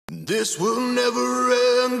This will never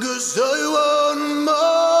end, 'cause I want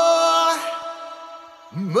more.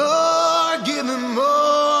 More, give me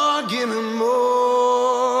more, give me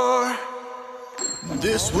more.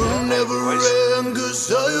 This will never end, 'cause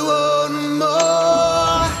I want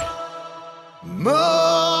more.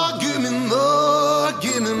 More, give me more,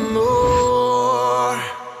 give me more.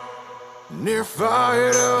 And if I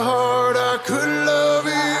had a heart, I could love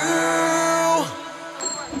you.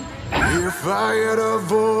 If I had a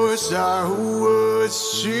voice, I would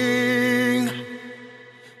sing.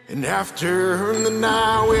 And after the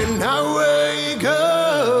night when I wake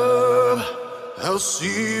up, I'll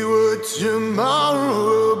see what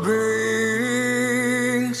tomorrow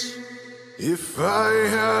brings. If I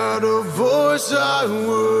had a voice, I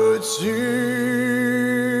would sing.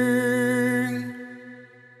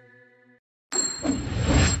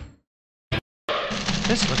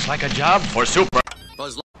 This looks like a job for Super.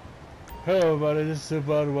 Hello everybody, this is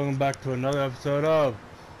Super. Welcome back to another episode of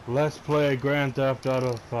Let's Play Grand Theft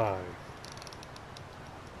Auto 5.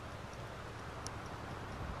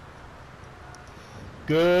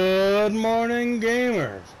 Good morning,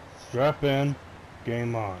 gamers. Strap in,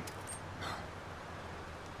 game on.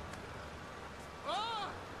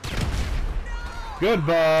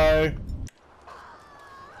 Goodbye.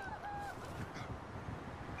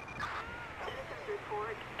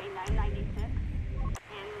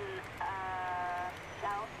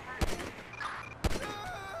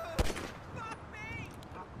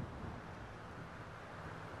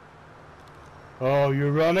 Oh,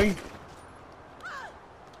 you're running?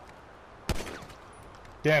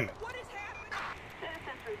 Damn it. What is happening?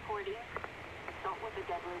 Citizens reporting assault with a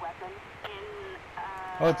deadly weapon in,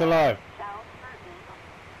 Oh, it's alive. South Burton.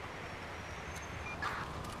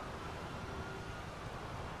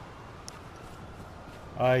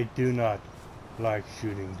 I do not like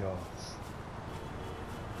shooting dogs.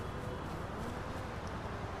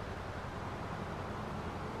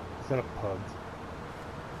 Is that a pug?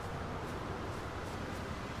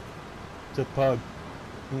 It's a pug.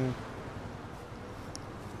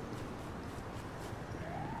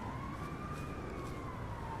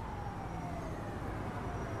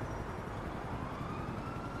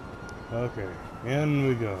 Okay, in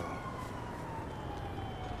we go.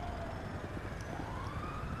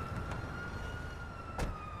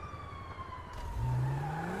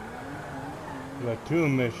 We got 2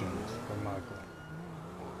 missions for Michael.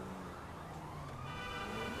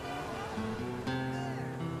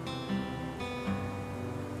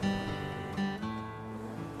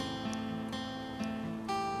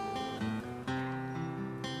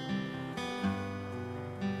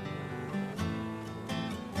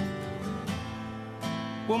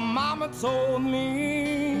 Well, Mama told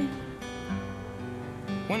me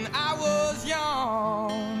when I was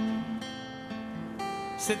young,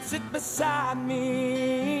 said sit beside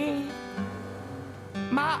me,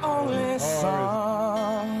 my only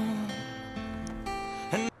son.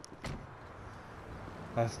 And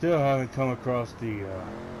I still haven't come across the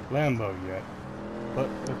Lambo yet, but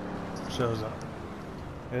it shows up.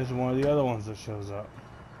 It's one of the other ones that shows up.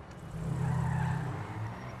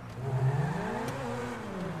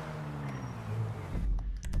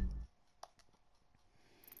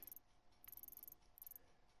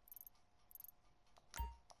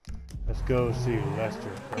 Let's go see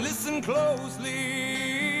Lester first. listen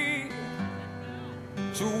closely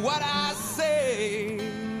to what I say,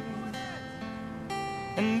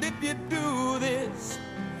 and if you do this,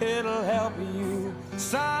 it'll help you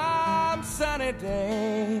some sunny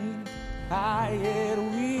day. It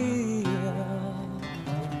will.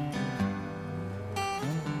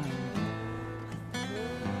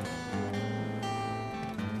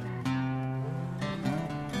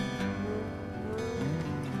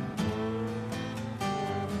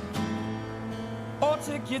 Oh,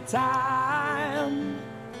 take your time,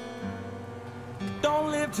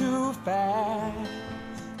 don't live too fast.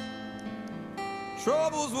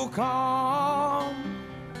 Troubles will come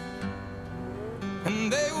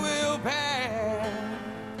and they will pass.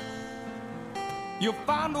 You'll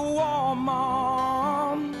find a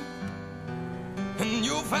woman and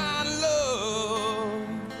you'll find love.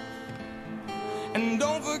 And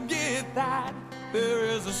don't forget that there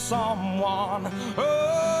is a someone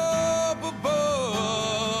up above.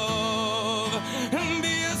 And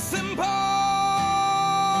be a simple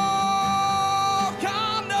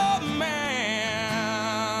kind of man.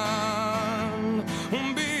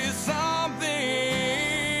 Be something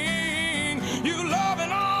you love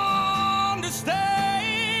and understand.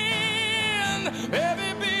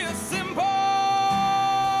 Baby, be a simple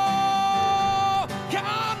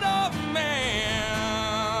kind of man.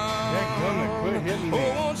 Quit hitting me. Oh,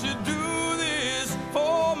 won't you do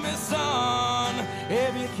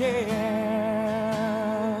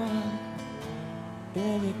can.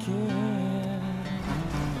 If you can.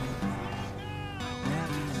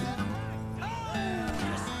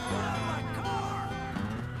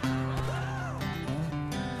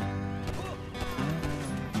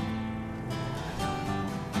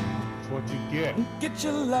 That's what you get. Get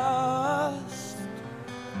you lost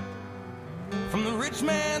from the rich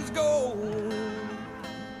man's gold.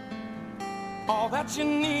 All that you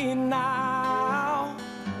need now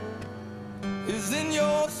is in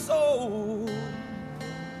your soul.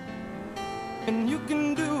 And you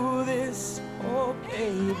can do this, oh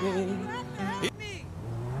baby.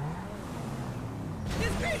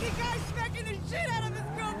 This crazy guy's smacking the shit out of his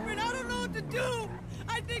girlfriend. I don't know what to do.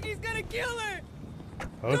 I think he's gonna kill her.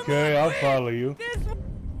 Okay, I'll follow you. This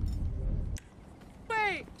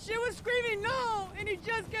way. She was screaming no, and he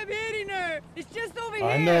just kept hitting her. It's just over here.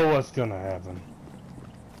 I know what's gonna happen.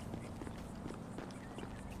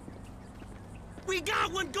 We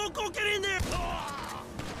got one. Go get in there.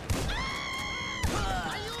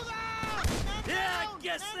 Yeah, I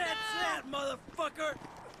guess that's that, motherfucker.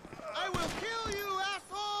 I will kill you,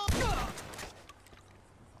 asshole.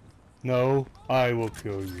 No, I will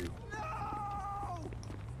kill you.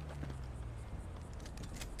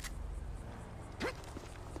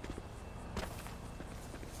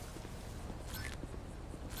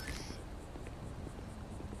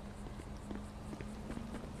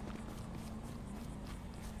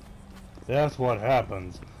 That's what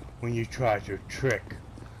happens when you try to trick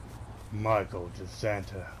Michael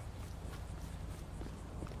DeSanta.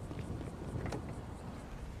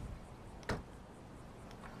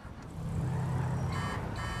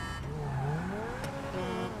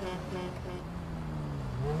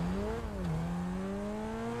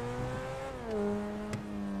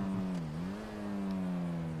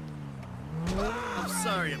 I'm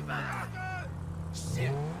sorry about that.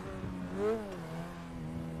 Shit.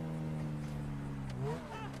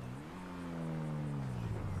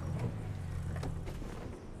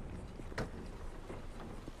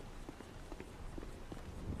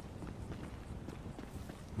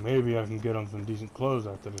 Maybe I can get him some decent clothes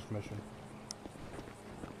after this mission.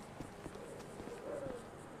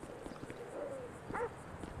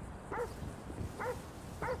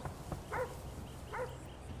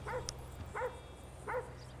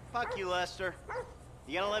 Fuck you, Lester.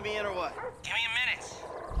 You gonna let me in or what? Give me a minute.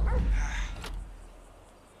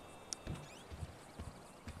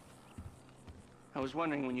 I was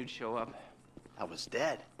wondering when you'd show up. I was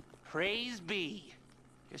dead. Praise be.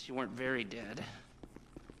 Guess you weren't very dead.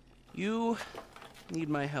 You need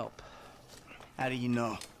my help. How do you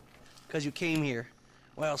know? Because you came here.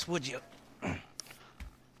 Why else would you? I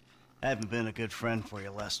haven't been a good friend for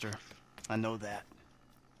you, Lester. I know that.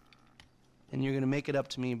 And you're gonna make it up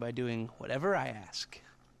to me by doing whatever I ask.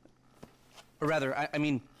 Or rather, I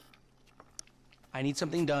mean, I need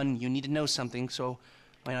something done, you need to know something, so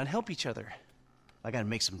why not help each other? I gotta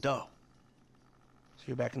make some dough. So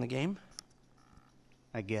you're back in the game?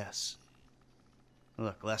 I guess.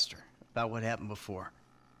 Look, Lester, about what happened before.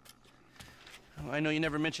 Oh, I know you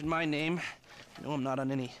never mentioned my name. I know I'm not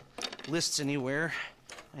on any lists anywhere.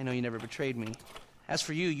 I know you never betrayed me. As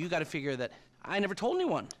for you, you gotta figure that I never told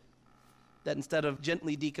anyone. That instead of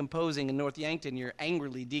gently decomposing in North Yankton, you're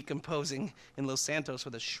angrily decomposing in Los Santos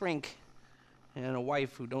with a shrink and a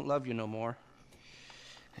wife who don't love you no more.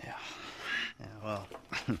 Yeah, well,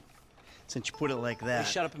 since you put it like that...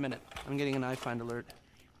 Hey, shut up a minute. I'm getting an iFind alert.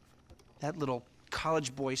 That little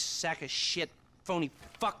college boy sack of shit, phony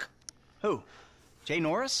fuck. Who? Jay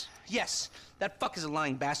Norris? Yes, that fuck is a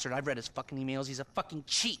lying bastard. I've read his fucking emails. He's a fucking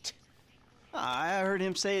cheat. I heard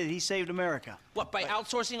him say that he saved America. What, by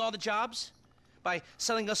outsourcing all the jobs? By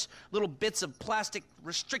selling us little bits of plastic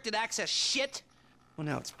restricted access shit? Well,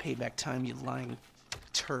 now it's payback time, you lying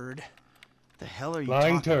turd. The hell are you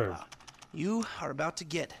Lying talking turd. about? You are about to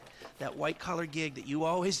get that white-collar gig that you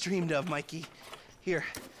always dreamed of, Mikey. Here,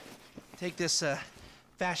 take this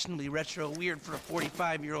fashionably retro weird for a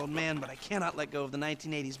 45-year-old man, but I cannot let go of the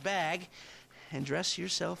 1980s bag, and dress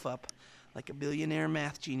yourself up like a billionaire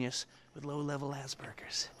math genius with low-level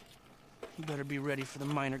Asperger's. You better be ready for the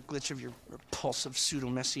minor glitch of your repulsive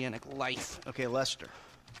pseudo-messianic life. Okay, Lester.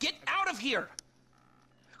 Get out of here!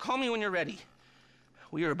 Call me when you're ready.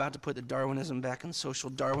 We are about to put the Darwinism back in social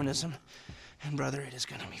Darwinism, and brother, it is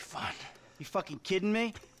gonna be fun. You fucking kidding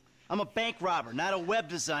me? I'm a bank robber, not a web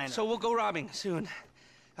designer. So we'll go robbing soon.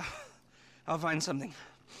 I'll find something.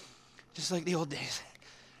 Just like the old days.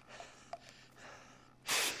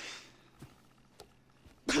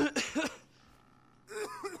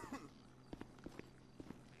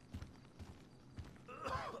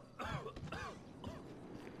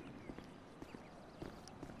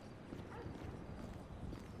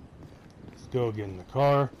 go get in the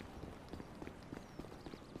car.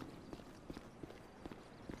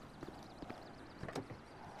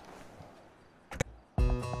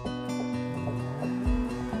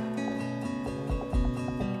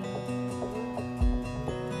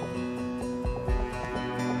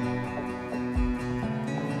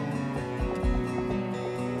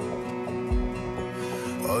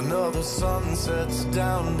 Another sun sets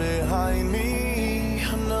down behind me.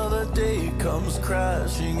 Another day comes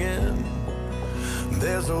crashing in.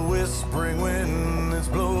 There's a whispering wind that's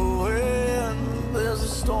blowing. There's a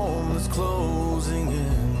storm that's closing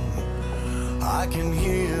in. I can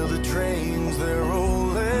hear the trains, they're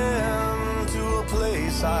rolling to a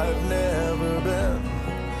place I've never been.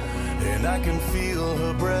 And I can feel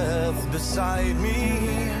her breath beside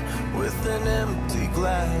me with an empty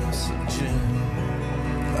glass of gin.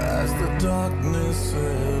 As the darkness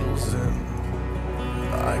settles in,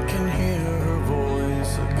 I can hear her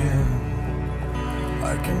voice again.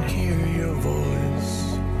 I can hear your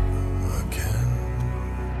voice again.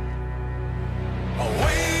 I'm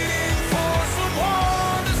waiting for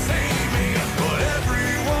someone to save me, but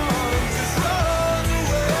everyone just runs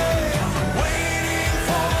away. I'm waiting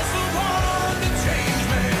for someone to change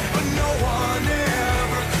me, but no one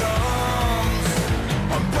ever comes.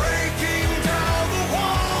 I'm breaking down the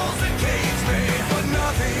walls that cage me, but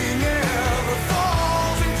nothing ever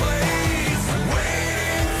falls in place.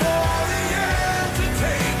 Waiting for the end to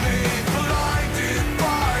take me, blinded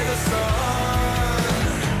by the sun.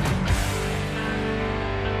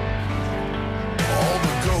 All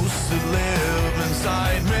the ghosts that live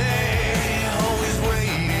inside me, always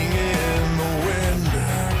waiting in the wind.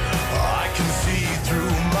 I can see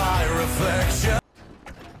through my reflection.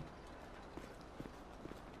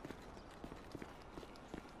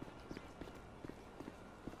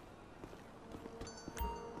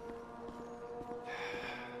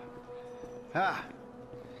 Ah,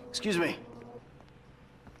 excuse me.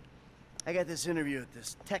 I got this interview at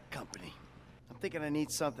this tech company. I'm thinking I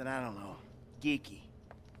need something, I don't know, geeky,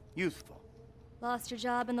 youthful. Lost your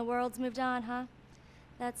job and the world's moved on, huh?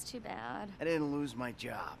 That's too bad. I didn't lose my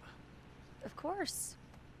job. Of course.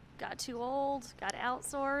 Got too old, got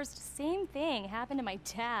outsourced. Same thing happened to my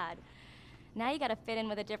dad. Now you gotta fit in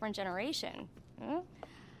with a different generation. Hmm?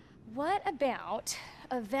 What about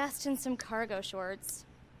a vest and some cargo shorts?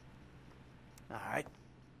 All right.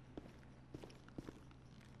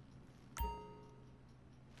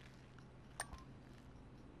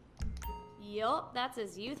 Yup, that's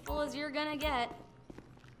as youthful as you're gonna get.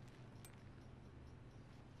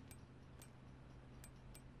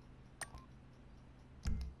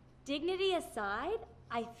 Dignity aside,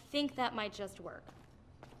 I think that might just work.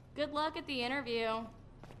 Good luck at the interview.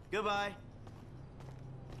 Goodbye.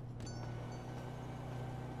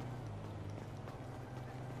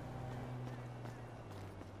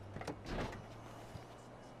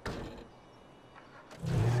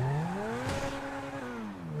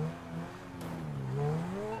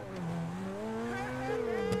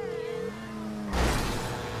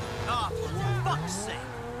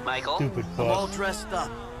 Michael? Stupid I'm all fuck. dressed up.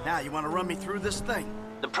 Now, you want to run me through this thing?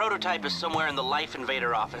 The prototype is somewhere in the Life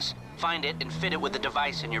Invader office. Find it and fit it with the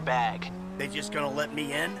device in your bag. They just gonna let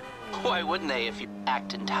me in? Why wouldn't they if you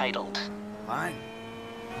act entitled? Fine.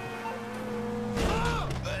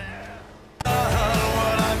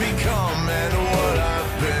 What I've become and what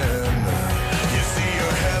I've been. You see,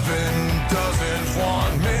 your heaven doesn't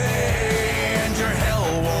want me, and your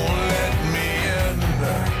hell won't let me in.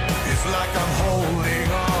 It's like I'm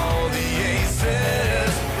holding all the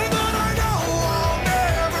aces, but I know I'll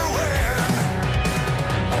never win.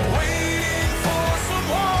 I'm waiting for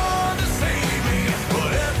someone to save me,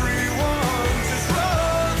 but everyone just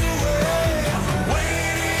runs away. I'm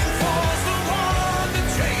waiting for someone to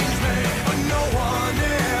change me, but no one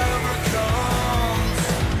ever comes.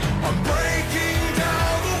 I'm breaking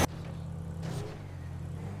down the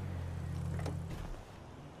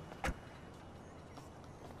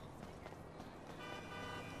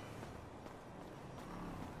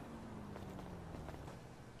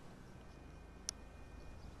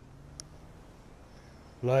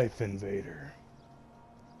Life Invader.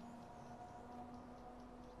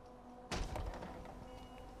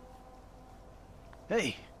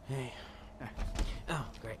 Hey. Hey. Oh,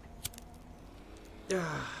 great.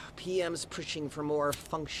 PM's pushing for more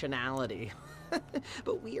functionality.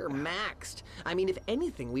 But we are maxed. I mean, if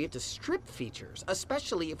anything, we have to strip features,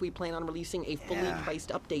 especially if we plan on releasing a fully priced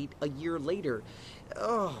update a year later.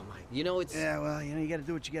 Oh my, you know, it's... Yeah, well, you know, you gotta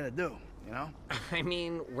do what you gotta do. you know? I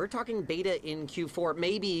mean, we're talking beta in Q4,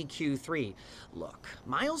 maybe Q3. Look,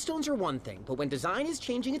 milestones are one thing, but when design is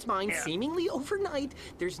changing its mind seemingly overnight,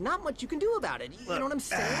 there's not much you can do about it. You know what I'm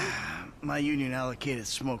saying? My union allocated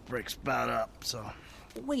smoke break's about up, so...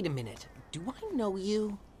 Wait a minute. Do I know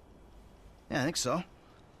you? Yeah, I think so.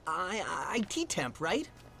 IT temp, right?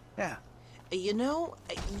 Yeah. You know,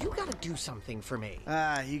 you gotta do something for me.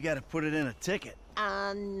 You gotta put it in a ticket.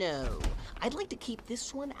 No. I'd like to keep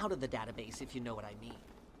this one out of the database, if you know what I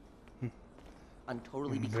mean. I'm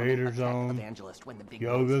totally becoming Invader a tech Zone, evangelist when the big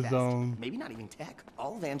Yoga goes best. Zone. Maybe not even tech.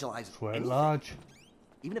 I'll evangelize Sweat anything. Lodge.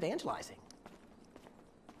 Even evangelizing.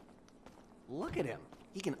 Look at him.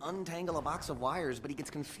 He can untangle a box of wires, but he gets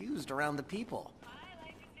confused around the people.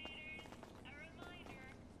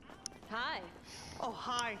 Hi. Oh,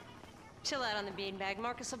 hi. Chill out on the beanbag.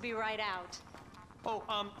 Marcus will be right out. Oh,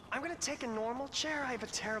 I'm gonna take a normal chair. I have a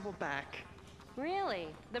terrible back. Really?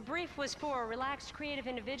 The brief was for a relaxed, creative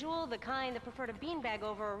individual, the kind that preferred a beanbag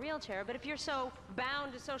over a real chair. But if you're so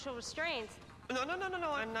bound to social restraints... No.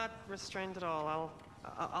 I'm not restrained at all.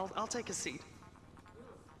 I'll take a seat.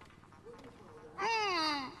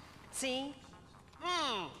 See?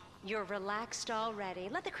 You're relaxed already.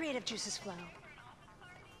 Let the creative juices flow.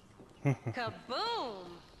 Kaboom!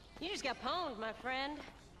 You just got pwned, my friend.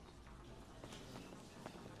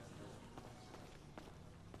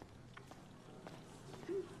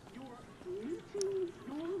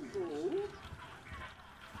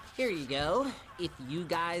 Here you go. If you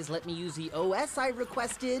guys let me use the OS I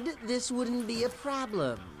requested, this wouldn't be a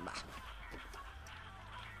problem.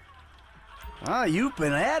 You've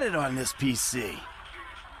been at it on this PC.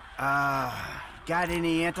 Got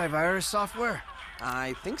any antivirus software?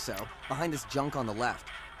 I think so. Behind this junk on the left.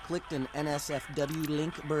 Clicked an NSFW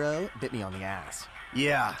link, bro. Bit me on the ass.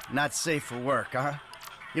 Yeah, not safe for work, huh?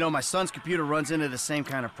 You know, my son's computer runs into the same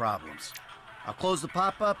kind of problems. I'll close the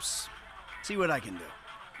pop-ups, see what I can do.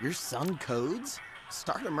 Your son codes?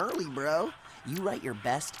 Start him early, bro. You write your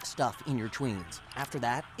best stuff in your tweens. After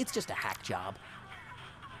that, it's just a hack job.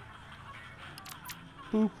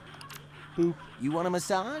 Boop. Boop. You want a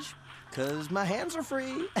massage? 'Cause my hands are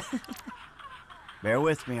free. Bear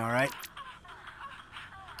with me, all right?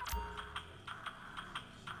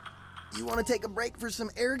 You want to take a break for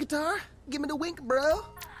some air guitar? Give me the wink, bro.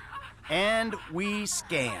 And we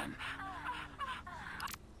scan.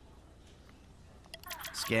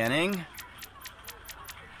 Scanning.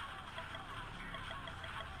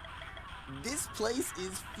 This place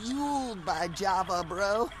is fueled by Java,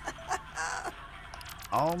 bro.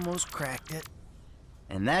 Almost cracked it.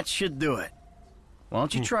 And that should do it. Why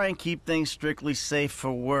don't you try and keep things strictly safe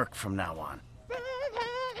for work from now on?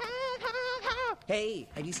 Hey,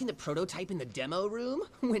 have you seen the prototype in the demo room?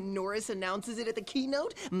 When Norris announces it at the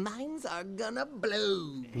keynote, minds are gonna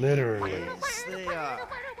blow. Literally. Yes, they are.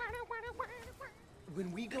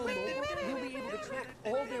 When we go mobile, we'll be able to track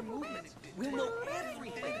all their movements. We'll know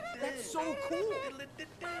everything. That's so cool.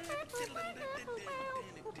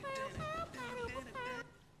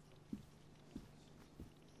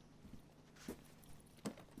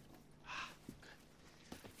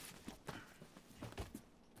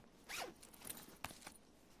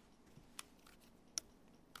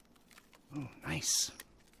 Oh, nice.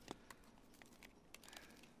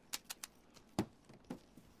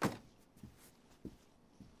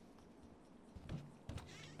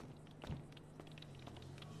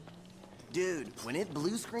 Dude, when it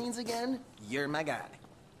blue screens again, you're my guy.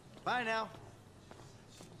 Bye now.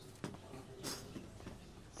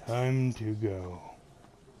 Time to go.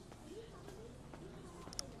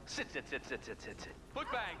 Sit. Foot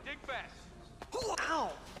bag, dig fast.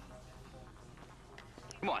 Ow!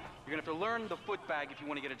 Come on, you're gonna have to learn the foot bag if you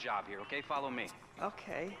want to get a job here, okay? Follow me.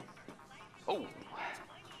 Okay. Oh.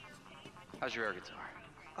 How's your air guitar?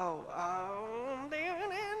 Oh,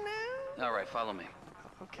 All right, follow me.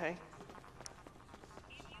 okay.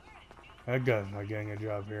 That guy's not getting a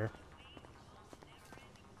job here.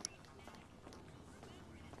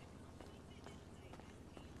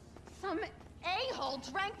 Some a-hole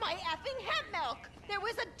drank my effing hemp milk. There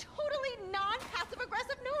was a totally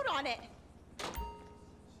non-passive-aggressive note on it.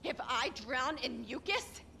 If I drown in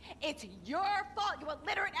mucus, it's your fault, you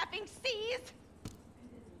illiterate effing C's.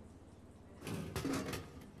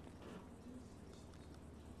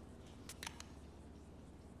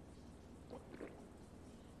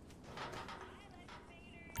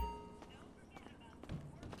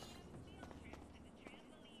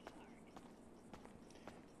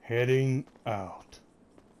 Heading out.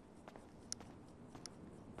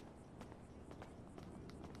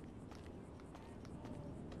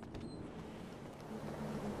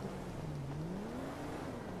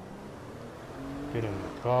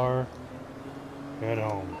 car, head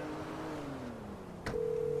home.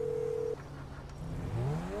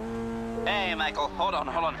 Hey, Michael, hold on.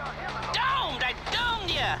 Domed! I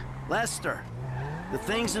domed ya! Lester, the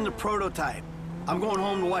thing's in the prototype. I'm going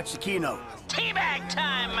home to watch the keynote. Teabag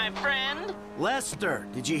time, my friend! Lester,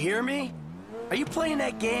 did you hear me? Are you playing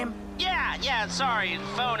that game? Yeah, sorry, the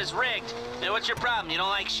phone is rigged. Now, what's your problem? You don't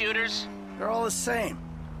like shooters? They're all the same.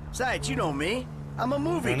 Besides, you know me. I'm a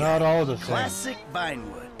movie They're guy. not all the same. Classic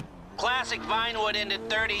Vinewood. Classic Vinewood ended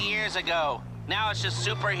 30 years ago. Now it's just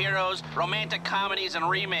superheroes, romantic comedies, and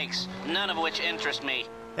remakes, none of which interest me.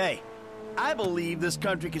 Hey, I believe this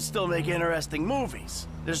country can still make interesting movies.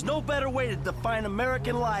 There's no better way to define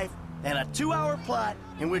American life than a 2-hour plot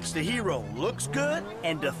in which the hero looks good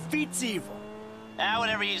and defeats evil.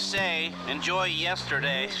 Whatever you say. Enjoy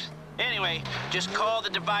yesterday. Anyway, just call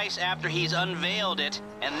the device after he's unveiled it,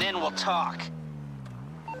 and then we'll talk.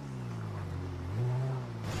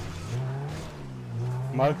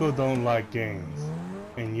 Michael don't like games,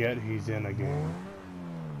 and yet he's in a game.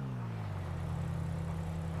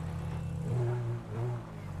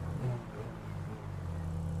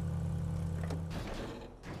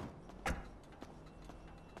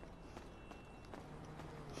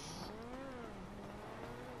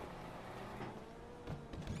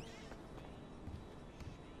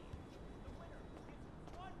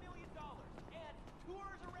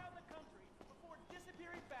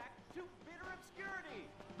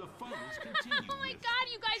 Oh my god,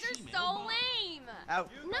 you guys are so lame! Out.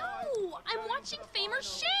 No! I'm watching Fame or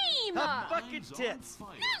Shame! Hot bucket tits! No!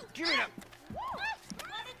 Give it up!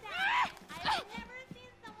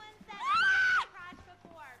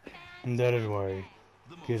 And that is why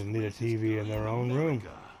kids need a TV in their own room.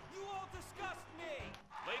 You all disgust me!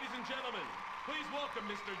 Ladies and gentlemen, please welcome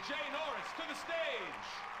Mr. Jay Norris to the stage!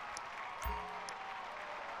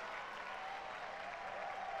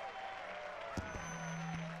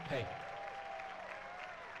 Hey,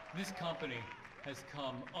 this company has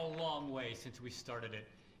come a long way since we started it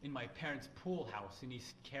in my parents' pool house in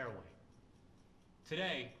East Caraway.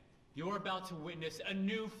 Today, you're about to witness a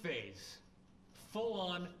new phase.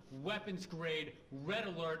 Full-on, weapons-grade, red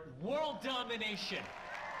alert, world domination!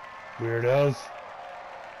 Weirdos.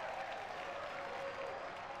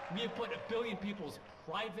 We have put 1 billion people's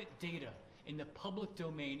private data in the public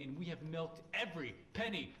domain, and we have milked every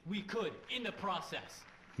penny we could in the process.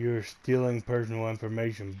 You're stealing personal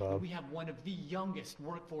information, Bob. We have one of the youngest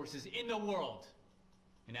workforces in the world.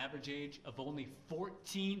 An average age of only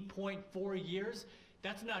 14.4 years?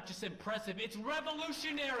 That's not just impressive, it's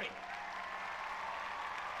revolutionary!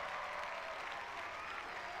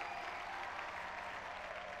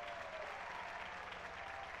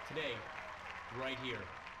 Today, right here,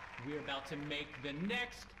 we're about to make the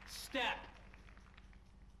next step.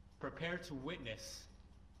 Prepare to witness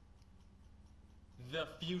the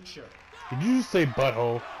future. Did you just say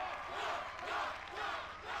butthole?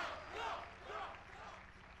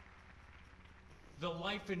 The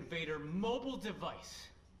Life Invader mobile device.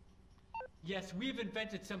 Yes, we've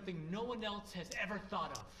invented something no one else has ever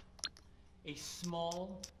thought of. A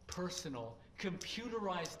small, personal,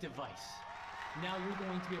 computerized device. Now you're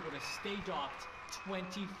going to be able to stay docked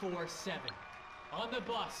 24/7. On the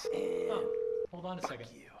bus. Oh, hold on a second.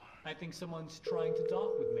 I think someone's trying to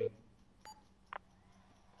dock with me.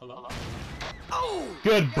 Hello? Oh!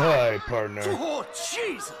 Goodbye, partner. Oh,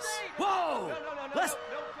 Jesus! Whoa! Let's...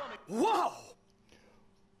 Whoa!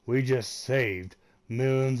 We just saved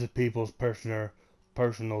millions of people's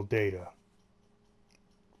personal data.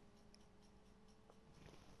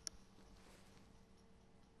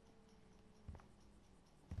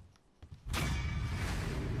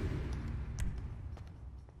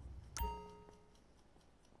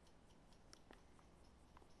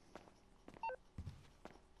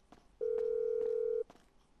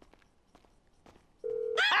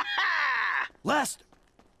 Lester,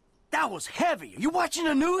 that was heavy. Are you watching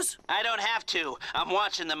the news? I don't have to. I'm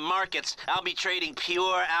watching the markets. I'll be trading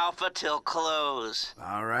pure alpha till close.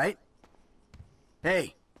 All right.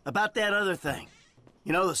 Hey, about that other thing.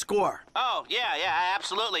 You know, the score. Oh, yeah,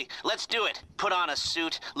 absolutely. Let's do it. Put on a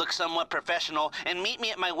suit, look somewhat professional, and meet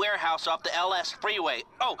me at my warehouse off the LS freeway.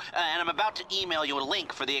 Oh, and I'm about to email you a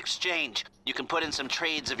link for the exchange. You can put in some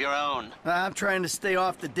trades of your own. I'm trying to stay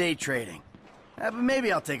off the day trading. But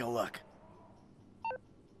maybe I'll take a look.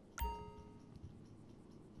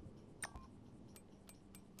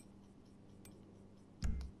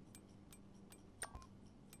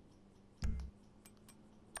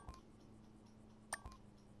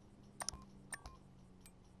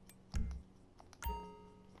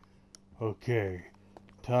 Okay,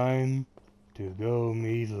 time to go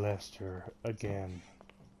meet Lester again.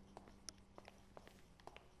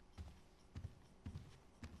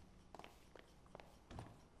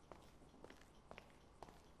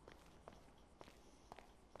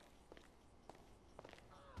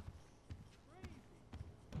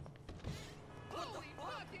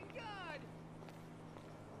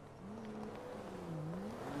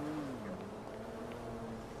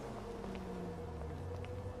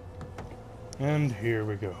 And here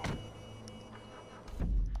we go.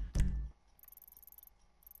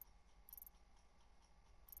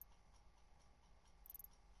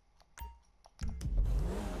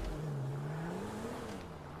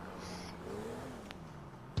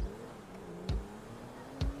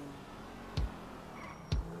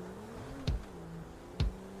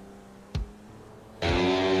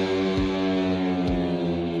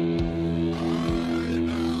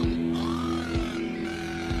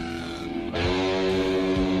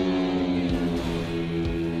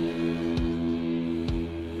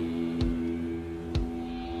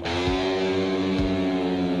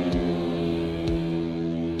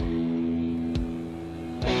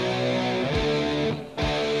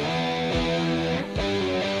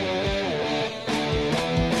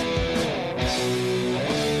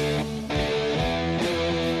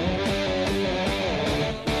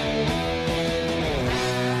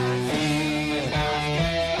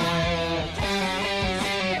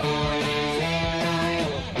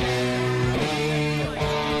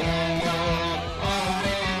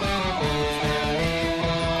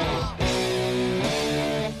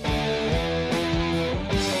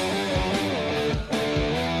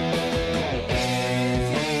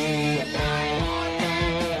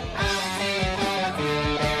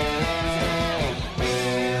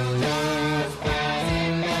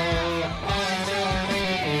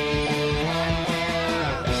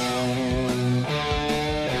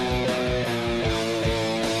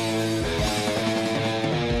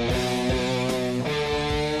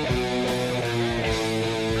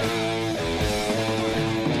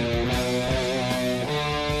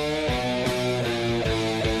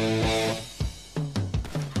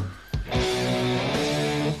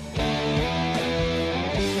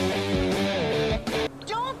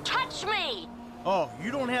 Oh,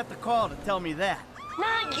 you don't have to call to tell me that.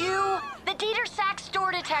 Not you! The Dieter Sachs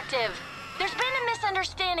store detective. There's been a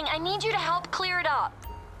misunderstanding. I need you to help clear it up.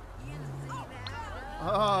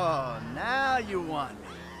 Oh, now you want me.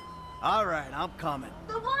 All right, I'm coming.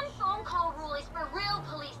 The one phone call rule is for real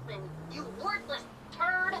policemen, you worthless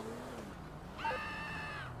turd.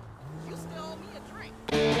 You still owe me a drink.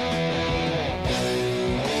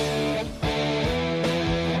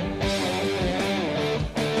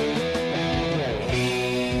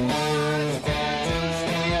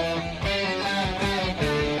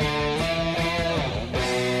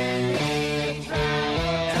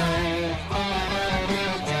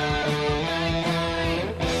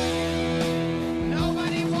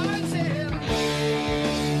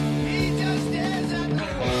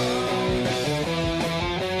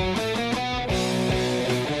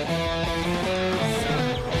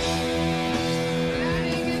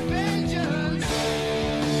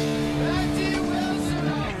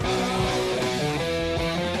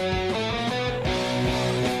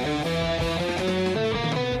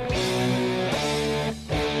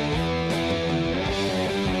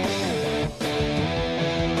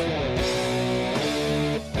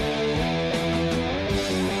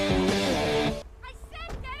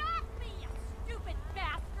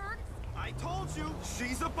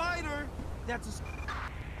 She's a biter.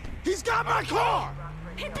 He's got my car!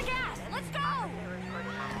 Hit the gas! Let's go!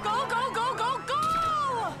 Go, go, go, go,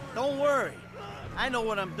 go! Don't worry. I know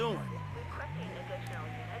what I'm doing.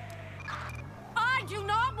 I do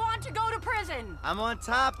not want to go to prison! I'm on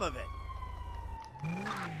top of it.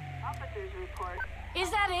 Officers report. Is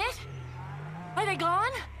that it? Are they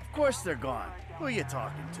gone? Of course they're gone. Who are you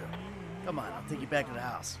talking to? Come on, I'll take you back to the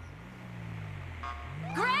house.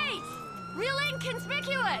 Great! Real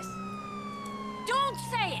inconspicuous! Don't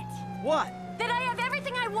say it! What? That I have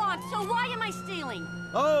everything I want, so why am I stealing?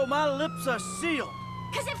 Oh, my lips are sealed.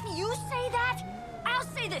 Because if you say that, I'll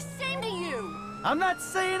say the same to you. I'm not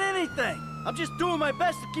saying anything. I'm just doing my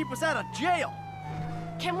best to keep us out of jail.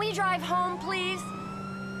 Can we drive home, please?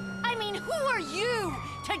 I mean, who are you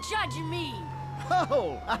to judge me?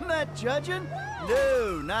 Oh, I'm not judging.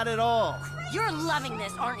 No, not at all. You're loving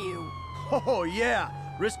this, aren't you? Oh, yeah.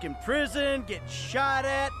 Risking prison, getting shot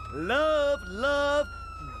at, love, love,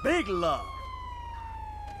 big love.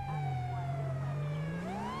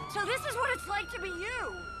 So this is what it's like to be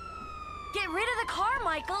you. Get rid of the car,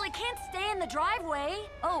 Michael. It can't stay in the driveway.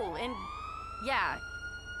 Oh, and yeah,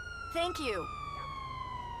 thank you.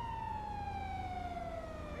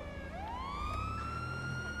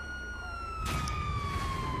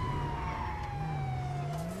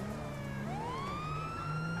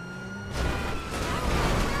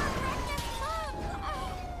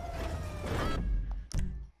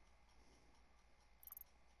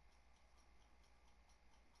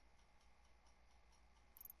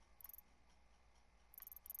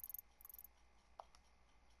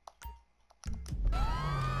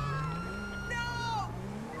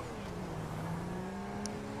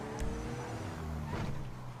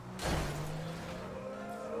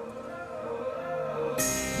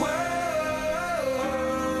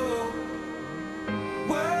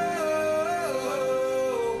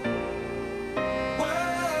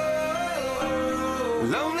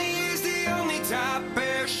 Lonely is the only type,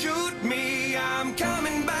 parachute me, I'm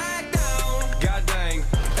coming back down. God dang,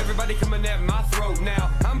 everybody coming at my throat now.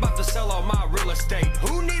 I'm about to sell all my real estate.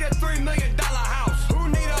 Who need a $3 million house? Who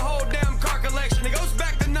need a whole damn car collection? It goes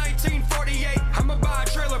back to 1948. I'ma buy a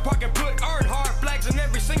trailer park and put Earnhardt flags in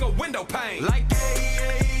every single window pane. Like,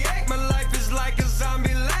 hey, my life is like a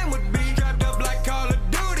zombie land would be. Strapped up like Call of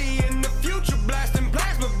Duty in the future, blasting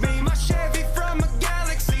plasma beam. My Chevy from a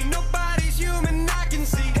galaxy, nobody's human I can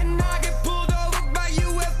see. And I get pulled over by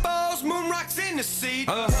UFOs, moon rocks in the seat.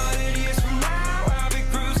 100 years from now, I'll be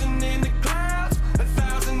cruising in the clouds.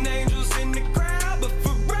 1,000 angels in the crowd, but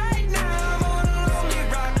for right now, I'm on a lonely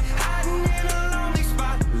rock, hiding in a lonely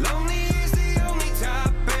spot. Lonely is the only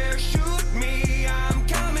type, parachute me, I'm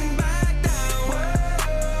coming back down. Whoa,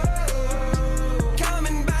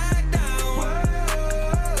 coming back down. Whoa,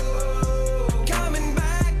 coming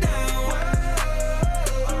back down.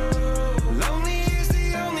 Whoa, lonely is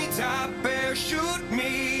the only type, parachute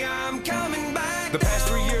me, I'm coming back. The past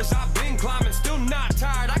 3 years I've been climbing, still not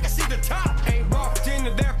tired. I can see the top. Ain't walked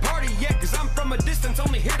into their party yet, cause I'm from a distance,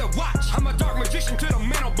 only here to watch. I'm a dark magician to the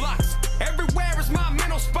mental blocks. Everywhere is my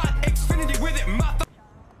mental spot. Xfinity with it, my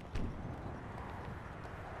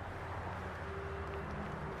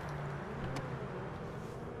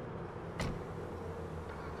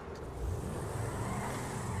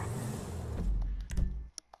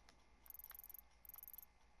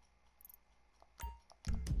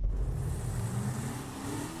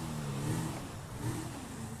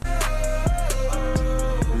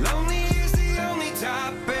lonely is the only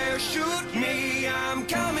type, parachute me, I'm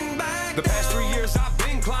coming back. The past 3 years I've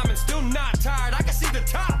been climbing, still not tired. I can see the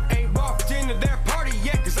top. Ain't walked into their party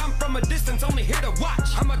yet, cause I'm from a distance, only here to watch.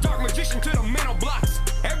 I'm a dark magician to the mental blocks.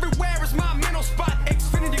 Everywhere is my mental spot.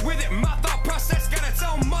 Xfinity with it, my thought process got its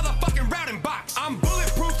own motherfucking routing box. I'm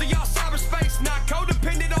bulletproof to y'all cyberspace, not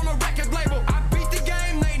codependent on a record label. I beat the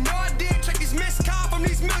game, they know I did. Check these missed calls from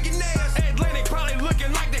these millionaires. Atlantic probably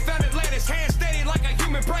looking like they found Atlantis. Hands steady like a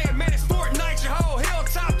human praying mantis. Fortnite, your whole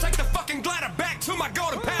hilltop. Take the fucking glider back to my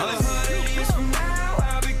golden palace. 100 years from now,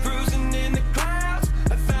 I'll be cruising in the clouds.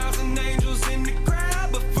 1,000 angels in the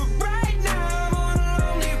crowd, but for right now, I'm on a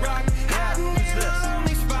lonely rock, hiding in a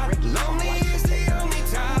lonely spot. Lonely is the only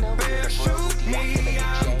type, parachute me,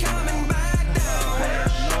 I'm coming back down.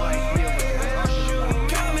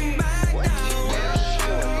 Coming back down.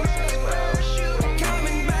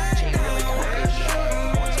 Coming back down.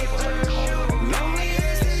 Lonely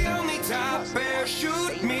is the only type,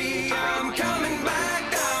 parachute me, I'm coming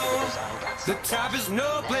back down. The top is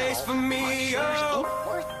no place for me, oh.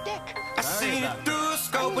 I seen it through a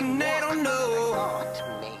scope and they don't know.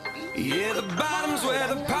 Yeah, the bottom's where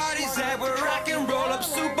the party's at, where I can roll up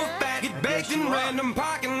super fat, get baked in random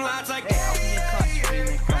parking lots like,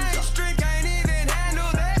 hey, mainstream can't even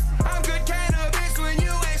handle this. I'm good cannabis when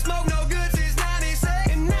you ain't smoked no good since 96.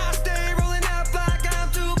 And now I stay rolling up like I'm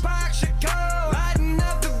Tupac Shakur, lighting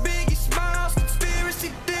up the Biggie Smalls,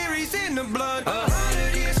 conspiracy theories in the blood.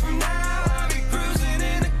 100 years from now, I'll be cruising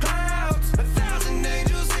in the clouds. 1,000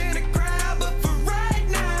 angels in the crowd, but for right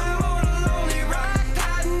now, I'm on a lonely rock,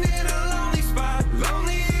 hiding in a lonely spot.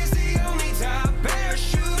 Lonely is the only type,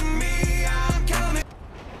 parachute me, I'm coming.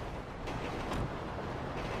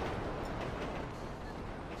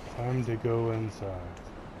 Time to go inside.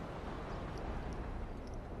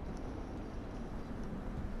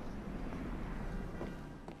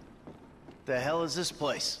 The hell is this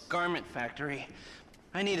place? Garment factory.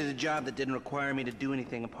 I needed a job that didn't require me to do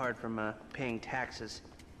anything apart from paying taxes.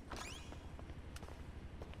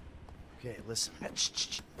 Okay, listen.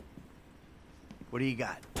 What do you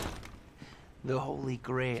got? The Holy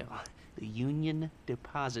Grail. The Union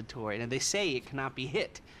Depository. Now, they say it cannot be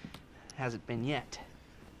hit. Hasn't been yet.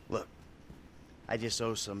 Look, I just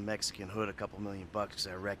owe some Mexican hood a couple $1 million because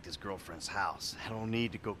I wrecked his girlfriend's house. I don't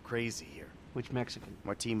need to go crazy here. Which Mexican?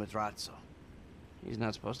 Martin Madrazo. He's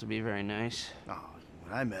not supposed to be very nice. Oh,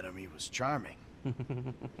 when I met him, he was charming. So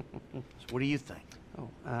what do you think? Oh,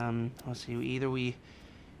 let's see. Either we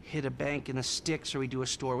hit a bank in the sticks or we do a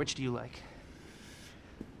store. Which do you like?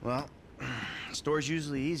 Well, store's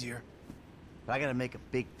usually easier, but I gotta make a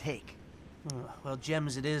big take. Well,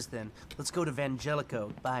 gems it is then. Let's go to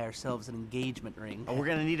Vangelico, buy ourselves an engagement ring. Oh, we're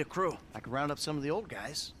gonna need a crew. I can round up some of the old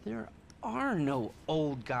guys. There are no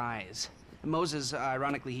old guys. Moses,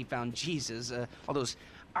 ironically, he found Jesus. All those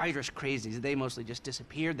Irish crazies, they mostly just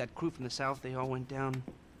disappeared. That crew from the south, they all went down.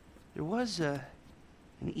 There was an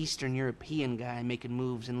Eastern European guy making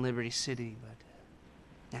moves in Liberty City,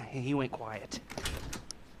 but he went quiet.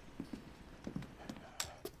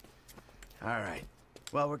 All right.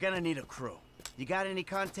 Well, we're gonna need a crew. You got any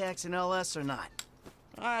contacts in LS or not?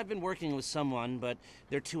 I've been working with someone, but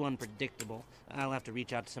they're too unpredictable. I'll have to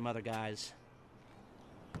reach out to some other guys.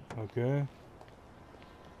 Okay.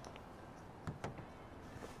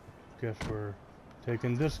 Guess we're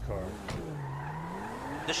taking this car.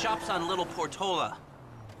 The shop's on Little Portola.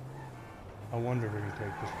 I wonder if we can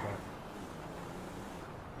take this car.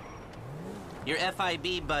 Your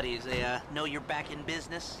FIB buddies, they know you're back in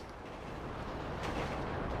business?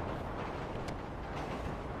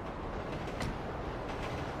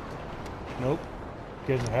 Nope.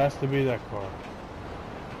 Guess it has to be that car.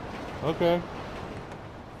 Okay.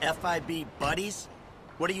 FIB buddies?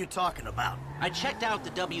 What are you talking about? I checked out the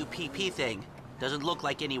WPP thing. Doesn't look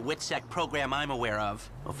like any WITSEC program I'm aware of.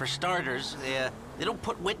 Well, for starters, they don't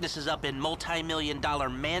put witnesses up in multi-million-dollar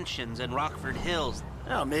mansions in Rockford Hills.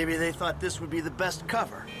 Well, maybe they thought this would be the best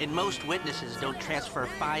cover. And most witnesses don't transfer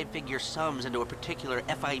five-figure sums into a particular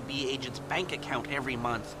FIB agent's bank account every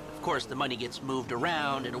month. Of course, the money gets moved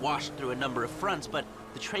around and washed through a number of fronts, but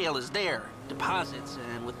the trail is there. Deposits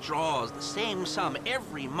and withdrawals, the same sum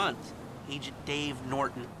every month. Agent Dave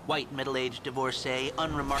Norton, white middle-aged divorcee,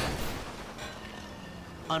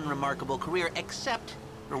 unremarkable career, except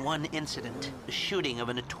for one incident, the shooting of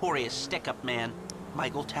a notorious stick-up man,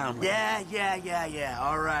 Michael Townley. Yeah,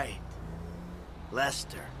 all right.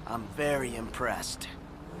 Lester, I'm very impressed.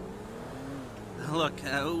 Look,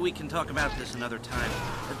 we can talk about this another time.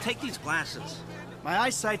 Take these glasses. My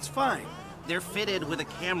eyesight's fine. They're fitted with a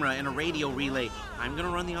camera and a radio relay. I'm gonna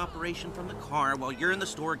run the operation from the car while you're in the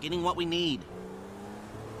store getting what we need.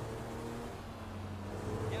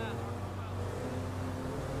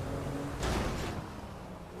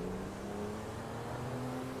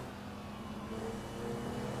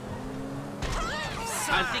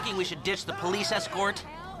 I'm thinking we should ditch the police escort.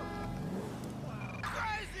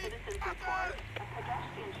 Citizens report a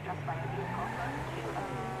pedestrian struck by a vehicle close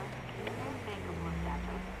to unfavorable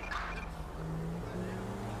status.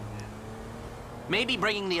 Maybe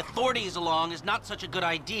bringing the authorities along is not such a good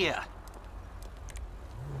idea.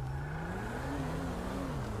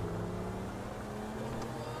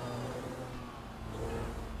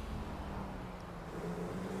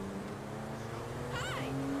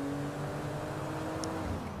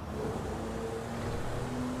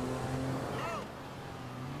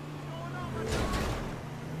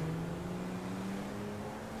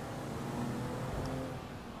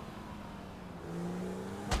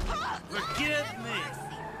 Forgive me!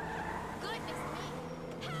 Goodness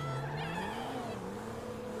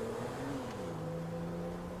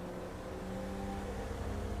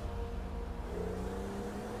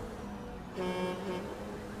me!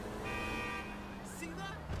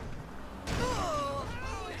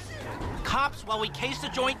 Cops, while we case the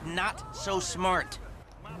joint, not so smart.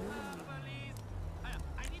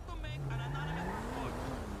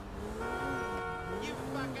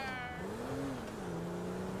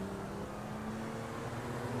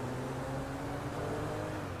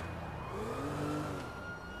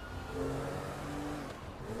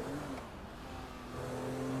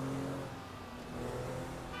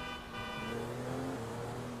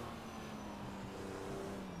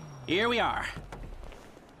 Here we are.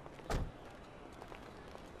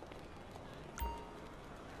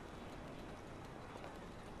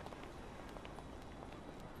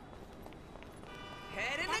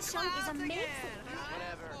 Head in the clouds again.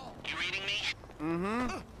 You reading me?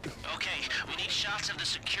 Mm-hmm. Okay, we need shots of the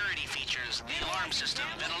security features, the alarm system,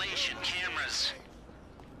 ventilation, cameras.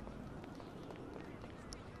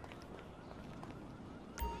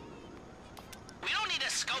 We don't need to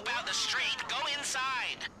scope out the street. Go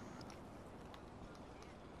inside.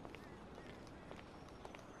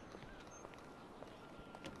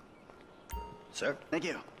 Sir, thank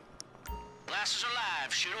you. Glasses are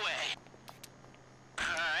live. Shoot away.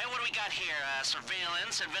 Alright, what do we got here?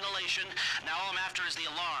 Surveillance and ventilation. Now all I'm after is the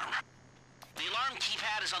alarm. The alarm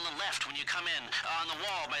keypad is on the left when you come in, on the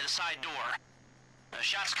wall by the side door.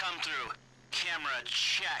 Shots come through. Camera,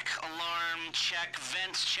 check. Alarm, check.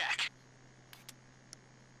 Vents, check.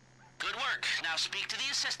 Good work. Now speak to the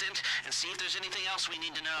assistant and see if there's anything else we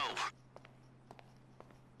need to know.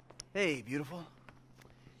 Hey, beautiful.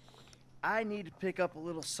 I need to pick up a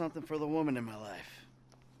little something for the woman in my life.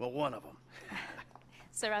 Well, one of them.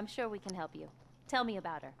 Sir, I'm sure we can help you. Tell me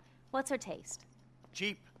about her. What's her taste?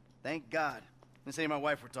 Cheap. Thank God. This ain't my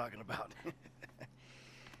wife we're talking about.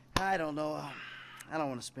 I don't know. I don't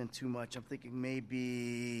want to spend too much. I'm thinking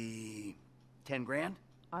maybe 10 grand?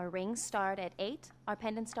 Our rings start at 8, our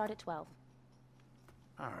pendants start at 12.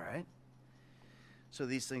 All right. So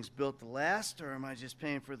these things built to last, or am I just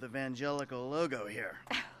paying for the Vangelico logo here?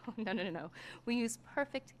 No. We use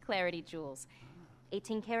perfect clarity jewels.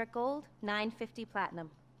 18 karat gold, 950 platinum.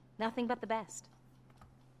 Nothing but the best.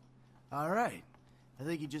 All right. I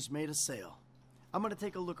think you just made a sale. I'm gonna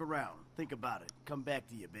take a look around. Think about it. Come back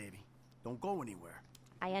to you, baby. Don't go anywhere.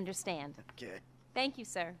 I understand. Okay. Thank you,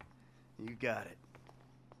 sir. You got it.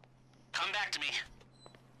 Come back to me.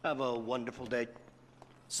 Have a wonderful day.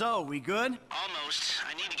 So, we good? Almost.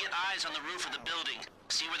 I need to get eyes on the roof of the building.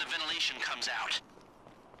 See where the ventilation comes out.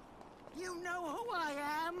 You know who I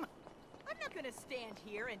am? I'm not gonna stand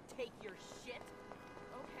here and take your shit.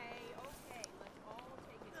 Okay, let's all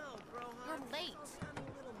take it. No, bro, You're late.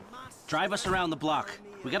 Drive us around the block.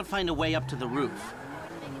 We gotta find a way up to the roof.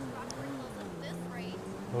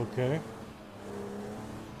 Okay.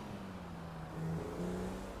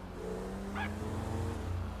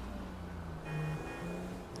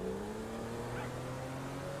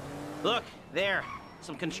 Look, there.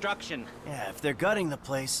 Some construction. Yeah, if they're gutting the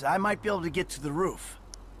place, I might be able to get to the roof.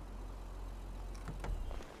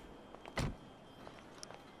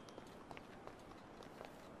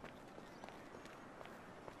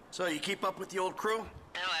 So, you keep up with the old crew?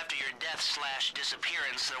 Well, after your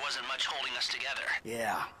death/disappearance, there wasn't much holding us together.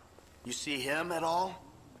 Yeah. You see him at all?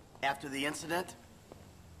 After the incident?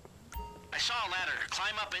 I saw a ladder.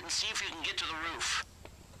 Climb up it and see if you can get to the roof.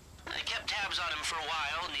 I kept tabs on him for a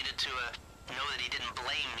while. Needed to, know that he didn't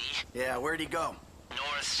blame me. Yeah, where'd he go?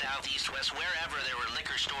 North, south, east, west, wherever there were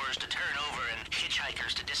liquor stores to turn over and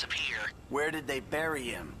hitchhikers to disappear. Where did they bury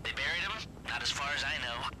him? They buried him? Not as far as I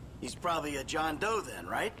know. He's probably a John Doe then,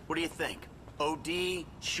 right? What do you think? OD,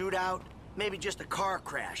 shootout, maybe just a car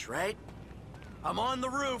crash, right? I'm on the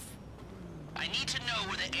roof. I need to know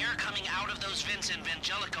where the air coming out of those vents in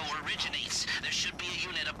Vangelico originates. There should be a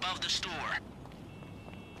unit above the store.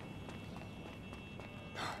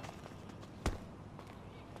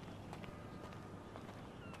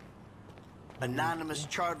 Anonymous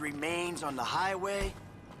charred remains on the highway.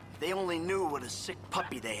 They only knew what a sick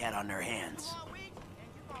puppy they had on their hands.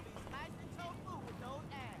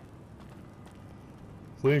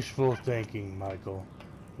 Wishful thinking, Michael.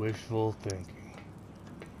 Wishful thinking.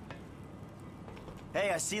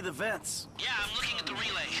 Hey, I see the vents. Yeah, I'm looking at the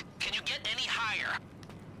relay. Can you get any higher?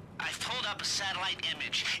 I've pulled up a satellite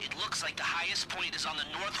image. It looks like the highest point is on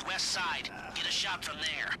the northwest side. Get a shot from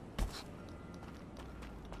there.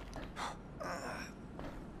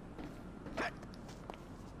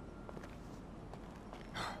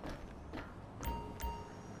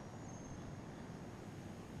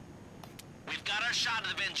 We've got our shot of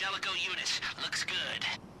the Vangelico unit. Looks good.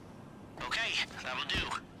 Okay, that'll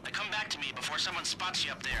do. Now come back to me before someone spots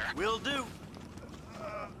you up there. Will do.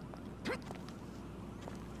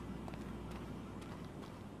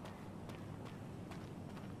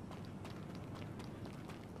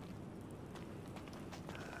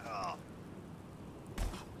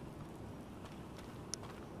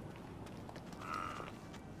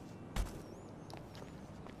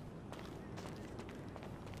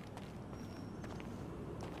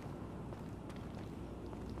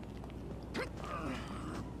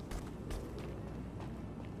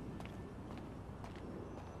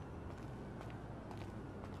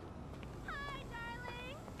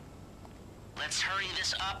 Let's hurry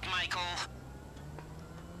this up, Michael.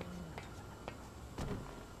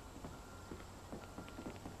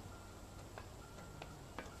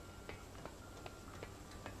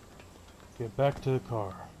 Get back to the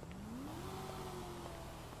car.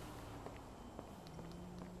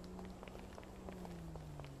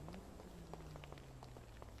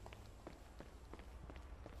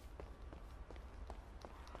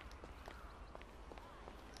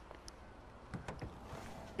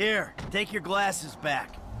 Here, take your glasses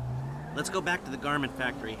back. Let's go back to the garment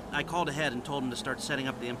factory. I called ahead and told him to start setting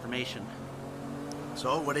up the information.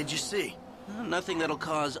 So, what did you see? Nothing that'll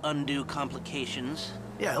cause undue complications.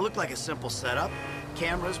 Yeah, it looked like a simple setup.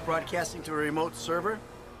 Cameras broadcasting to a remote server.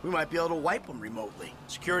 We might be able to wipe them remotely.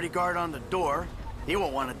 Security guard on the door. He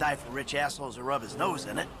won't want to die for rich assholes who rub his nose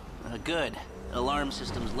in it. Good. Alarm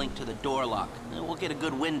system's linked to the door lock. We'll get a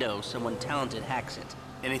good window. Someone talented hacks it.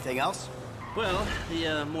 Anything else? Well,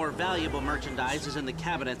 the more valuable merchandise is in the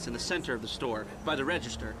cabinets in the center of the store, by the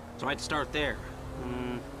register, so I'd start there.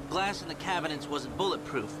 Glass in the cabinets wasn't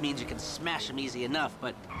bulletproof, means you can smash them easy enough,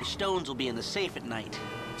 but the stones will be in the safe at night.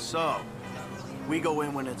 So, we go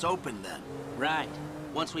in when it's open then? Right.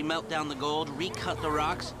 Once we melt down the gold, recut the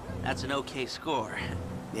rocks, that's an okay score.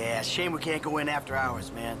 Yeah, shame we can't go in after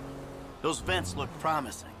hours, man. Those vents look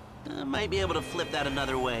promising. Might be able to flip that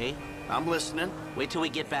another way. I'm listening. Wait till we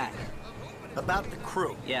get back. About the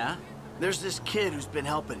crew. Yeah? There's this kid who's been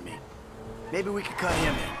helping me. Maybe we could cut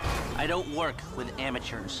him in. I don't work with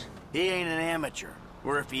amateurs. He ain't an amateur.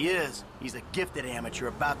 Or if he is, he's a gifted amateur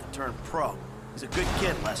about to turn pro. He's a good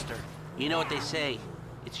kid, Lester. You know what they say.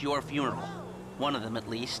 It's your funeral. One of them, at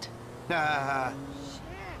least. Ha ha ha.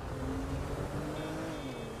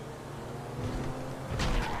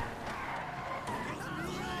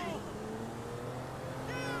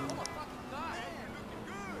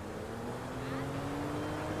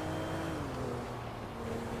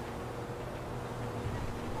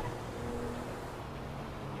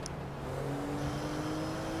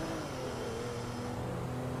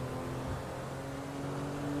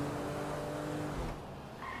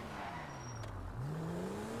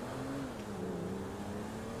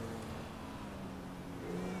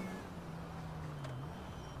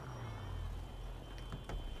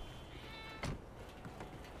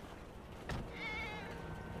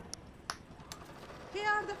 Here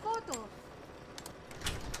are the photos.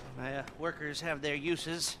 My workers have their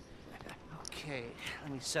uses. Okay,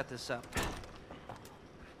 let me set this up.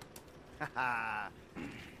 Haha.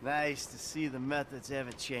 Nice to see the methods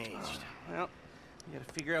haven't changed. Well, we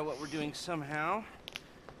gotta figure out what we're doing somehow.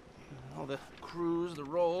 All the crews, the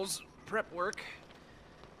rolls, prep work.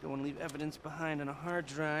 Don't want to leave evidence behind on a hard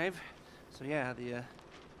drive. So yeah, the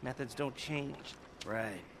methods don't change.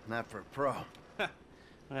 Right, not for a pro.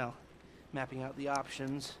 Well, mapping out the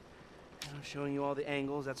options, showing you all the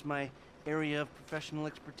angles. That's my area of professional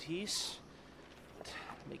expertise. But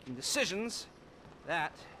making decisions,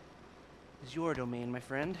 that is your domain, my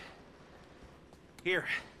friend. Here.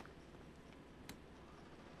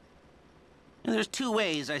 And there's two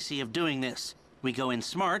ways I see of doing this. We go in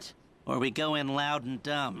smart, or we go in loud and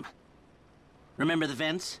dumb. Remember the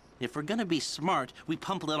vents? If we're gonna be smart, we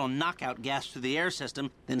pump a little knockout gas through the air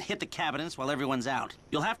system, then hit the cabinets while everyone's out.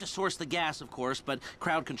 You'll have to source the gas, of course, but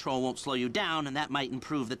crowd control won't slow you down, and that might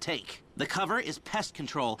improve the take. The cover is pest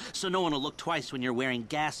control, so no one will look twice when you're wearing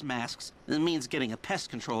gas masks. It means getting a pest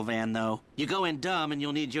control van, though. You go in dumb, and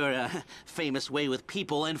you'll need your, famous way with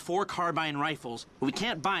people and 4 carbine rifles. We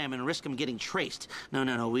can't buy them and risk them getting traced.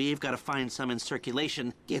 No, we've got to find some in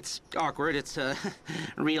circulation. It's awkward, it's,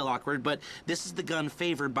 real awkward, but this is the gun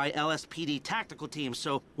favored by LSPD tactical teams,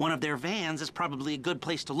 so one of their vans is probably a good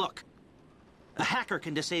place to look. A hacker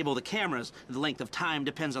can disable the cameras. The length of time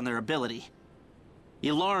depends on their ability. The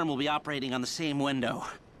alarm will be operating on the same window.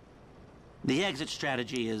 The exit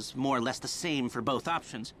strategy is more or less the same for both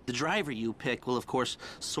options. The driver you pick will, of course,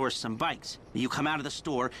 source some bikes. You come out of the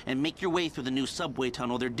store and make your way through the new subway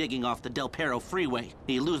tunnel they're digging off the Del Perro freeway.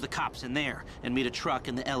 You lose the cops in there and meet a truck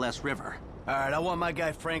in the LS River. All right, I want my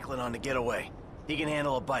guy Franklin on the getaway. He can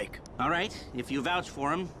handle a bike. All right, if you vouch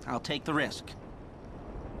for him, I'll take the risk.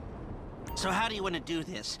 So how do you want to do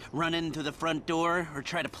this? Run in through the front door or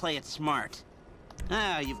try to play it smart?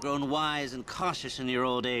 You've grown wise and cautious in your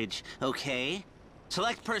old age. Okay.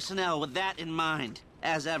 Select personnel with that in mind.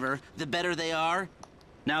 As ever, the better they are.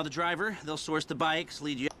 Now the driver, they'll source the bikes,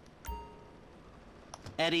 lead you...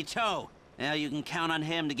 Eddie Toh. Now you can count on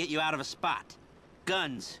him to get you out of a spot.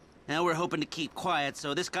 Guns. Now we're hoping to keep quiet,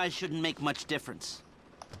 so this guy shouldn't make much difference.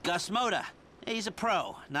 Gus Moda. He's a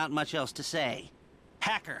pro. Not much else to say.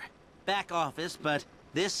 Hacker. Back office, but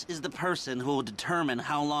this is the person who will determine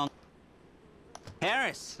how long...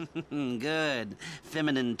 Harris. Good.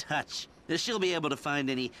 Feminine touch. She'll be able to find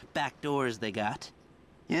any back doors they got.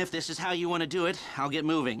 If this is how you want to do it, I'll get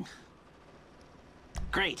moving.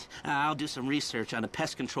 Great. I'll do some research on a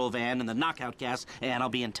pest control van and the knockout gas, and I'll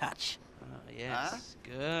be in touch. Oh, yes.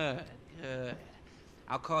 Good.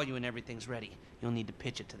 I'll call you when everything's ready. You'll need to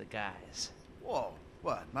pitch it to the guys. Whoa.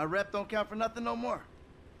 What? My rep don't count for nothing no more?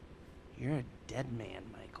 You're a dead man,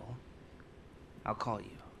 Michael. I'll call you.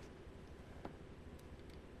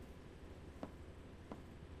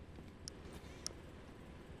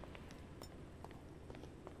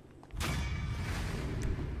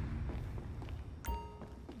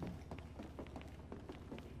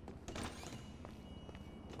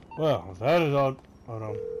 Well, that is all. Hold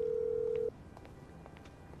on.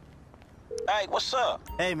 Hey, what's up?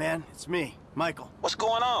 Hey, man, it's me, Michael. What's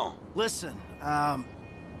going on? Listen,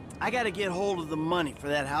 I gotta get hold of the money for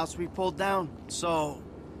that house we pulled down, so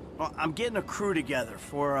well, I'm getting a crew together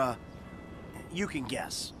for, you can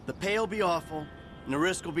guess. The pay will be awful, and the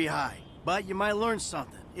risk will be high, but you might learn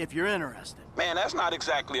something if you're interested. Man, that's not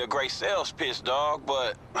exactly a great sales pitch, dog,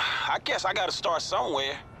 but I guess I gotta start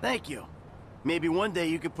somewhere. Thank you. Maybe one day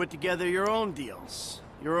you could put together your own deals,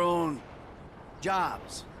 your own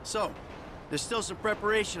jobs. So, there's still some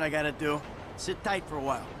preparation I gotta do. Sit tight for a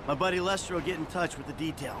while. My buddy Lester will get in touch with the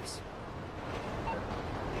details.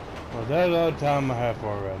 Well, that's all the time I have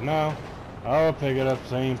for right now. I'll pick it up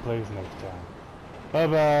same place next time.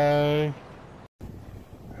 Bye-bye.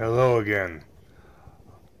 Hello again.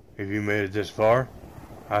 if you made it this far,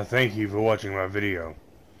 I thank you for watching my video.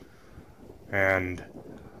 And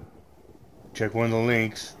check one of the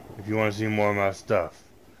links if you want to see more of my stuff.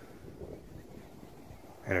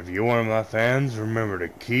 And if you're one of my fans, remember to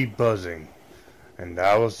keep buzzing. And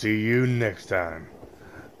I will see you next time.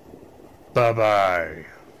 Bye-bye.